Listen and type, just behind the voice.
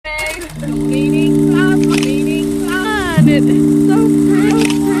Donating plasma, donating plasma. It's so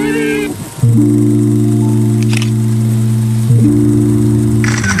pretty.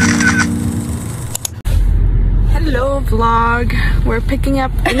 Hello vlog. We're picking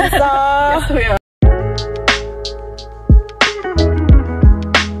up Insa. Yes, we are.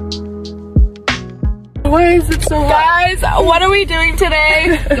 Why is it so hot? Guys, what are we doing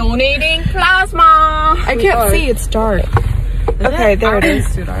today? Donating plasma. I can't see, it's dark. Okay, there it is.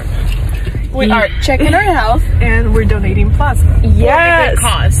 It's too dark. We are checking our health and we're donating plasma. Yes. For a good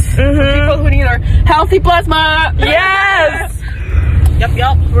cause. For people who need our healthy plasma. Yes.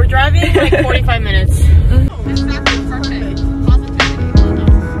 Yup. We're driving like 45 minutes. Exactly, perfect.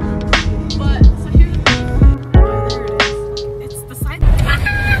 But so here's it's the side.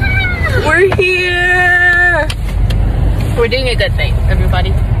 We're here. We're doing a good thing,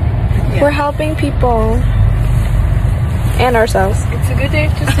 everybody. Yeah. We're helping people and ourselves. It's a good day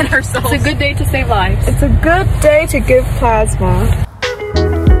to save ourselves. It's a good day to save lives. It's a good day to give plasma.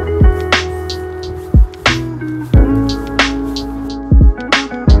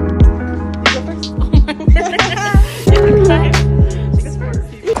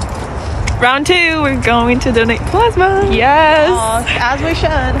 Round 2, we're going to donate plasma. Yes. As we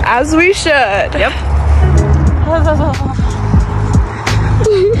should. As we should. Yep.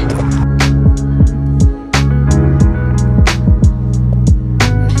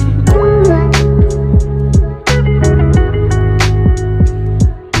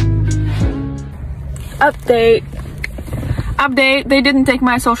 Update. They didn't take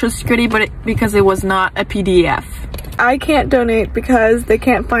my social security, but because it was not a PDF. I can't donate because they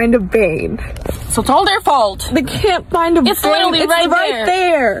can't find a vein. So it's all their fault. They can't find a vein. It's literally right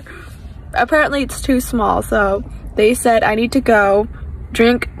there. Apparently it's too small, so they said I need to go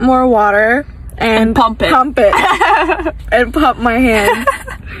drink more water and pump it. And pump my hand.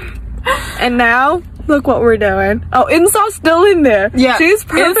 And now look what we're doing. Oh, Insa's still in there. Yeah, she's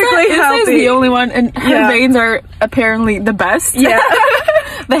perfectly healthy. Insa's the only one, and her veins are apparently the best. Yeah.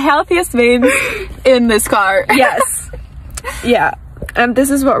 The healthiest veins in this car. Yes. Yeah. And this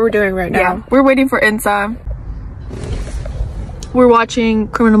is what we're doing right now. Yeah. We're waiting for Insa. We're watching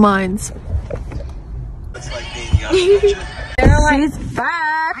Criminal Minds. She's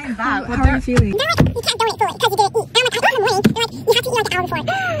back. I'm back. How are you feeling? They're like, you can't donate fully because you didn't eat. And I'm like, I told them morning. They're like, you have to eat like an hour before. I'm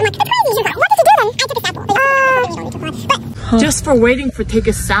like, that's crazy. She's like, what did you do then? I took a sample. But just for waiting for take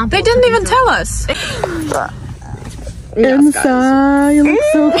a sample. They didn't even tell us. Insa, you look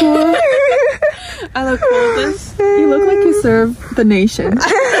so cool. I look cool. You look like you serve the nation.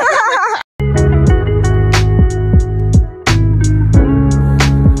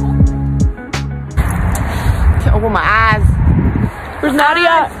 Can't open my eyes. Where's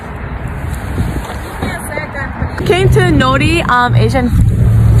Nadia? Came to Nodi Asian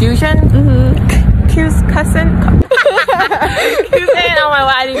fusion. Q's cousin. Q's in on my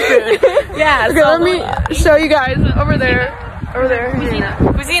wedding food. Yeah. Okay, let me show you guys over there. Over there. Cucina.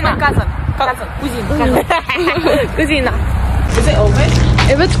 Cucina. Is it open?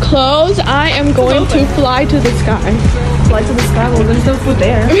 If it's closed, I am going to fly to the sky. Fly to the sky. Well, there's still food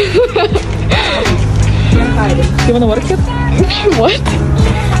there. Do you want a water chip? What?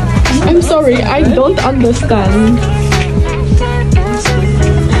 I'm sorry, I don't understand.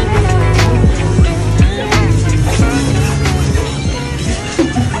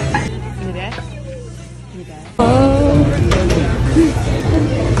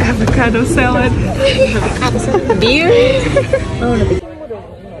 Avocado salad. Beer?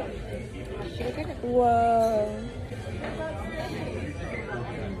 Whoa.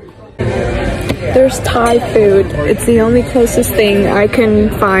 There's Thai food. It's the only closest thing I can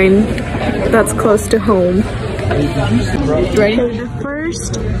find that's close to home. Ready? The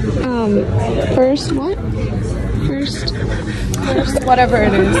first what? First, whatever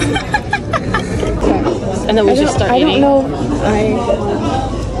it is. And then we just start eating. I don't know.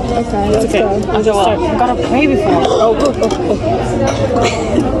 Okay, let's go. Okay, well, I gotta pray before. Oh,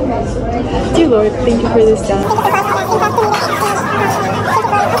 Dear Lord, thank you for this day.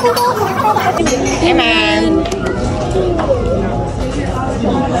 Amen.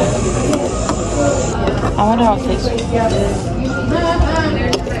 I wonder how it tastes.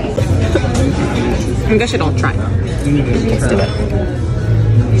 I guess I don't try. Let's do it.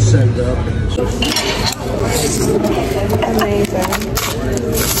 Send up. Amazing.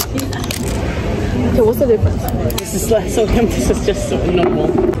 Okay, what's the difference? This is less sodium, this is just so normal.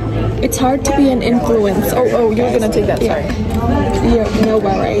 It's hard to be an influence. Oh, you're gonna take that, sorry. Yeah, no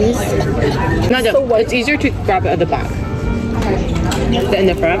worries. No, it's easier to grab it at the back. Okay. In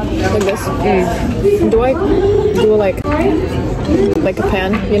the front. Like this? Do I like... Like a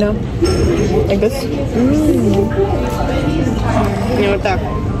pan, you know? Like this. You know what that?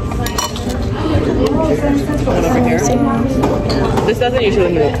 One over here. This doesn't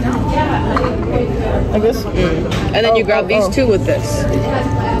usually move. Like this? And then you grab these two with this.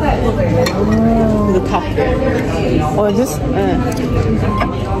 The top. Oh, this?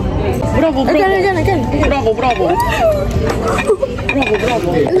 Bravo, bravo. Again. Bravo, bravo.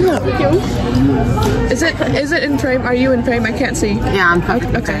 Bravo. Is it in frame? Are you in frame? I can't see. Yeah, I'm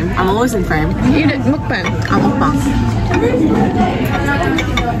okay. I'm always in frame. Eat it, mukbang. I'm mukbang.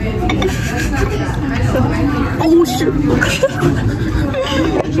 Oh shoot.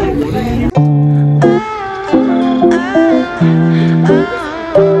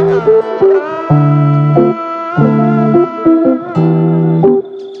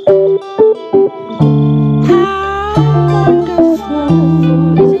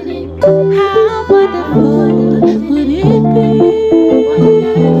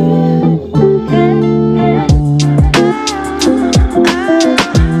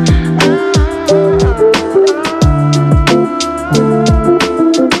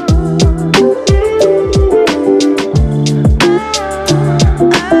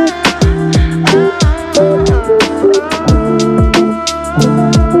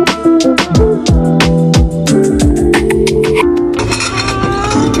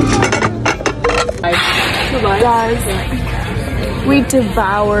 Guys, we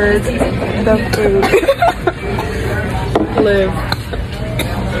devoured the food. Live.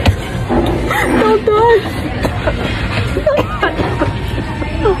 Oh god.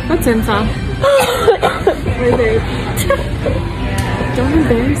 What's in some? Right there. Don't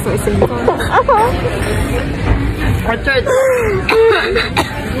embarrass us, Insa.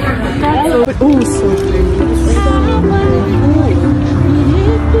 Oh, so good.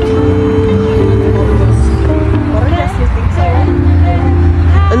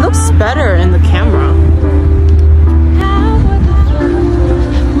 It looks better in the camera.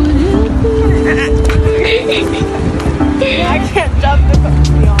 I can't jump the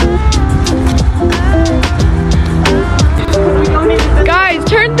Guys,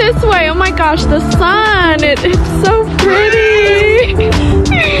 turn this way. Oh my gosh, the sun. It's so pretty.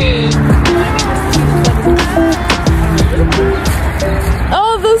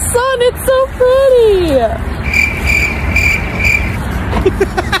 Oh, the sun. It's so pretty.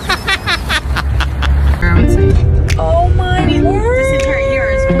 Oh my word! This entire year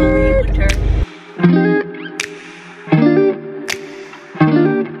is only winter.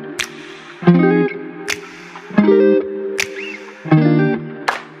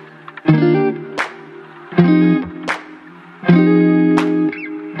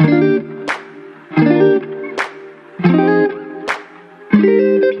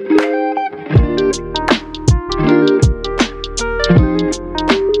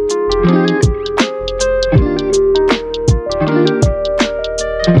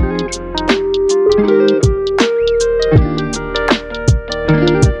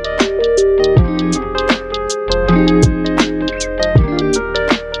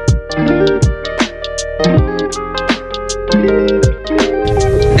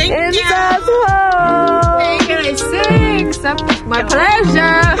 My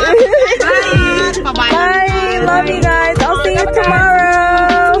pleasure. Bye. Bye. Love you guys. I'll see you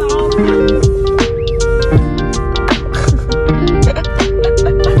tomorrow.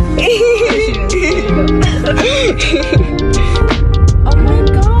 Oh my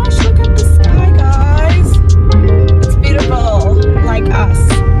gosh, look at the sky, guys. It's beautiful, like us.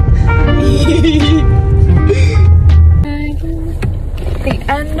 The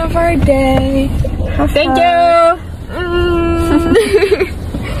end of our day. Thank you.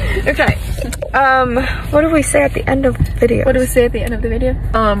 Okay. What do we say at the end of the video? What do we say at the end of the video?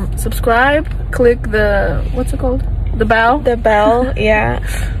 Subscribe, click the, what's it called? The bell. The bell, yeah.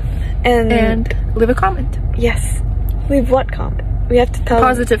 And leave a comment. Yes. Leave what comment? We have to tell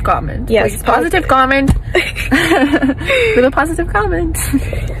positive comment. Yes. Please. Positive comment. Leave a positive comment.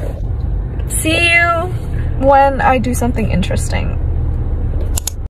 See you when I do something interesting.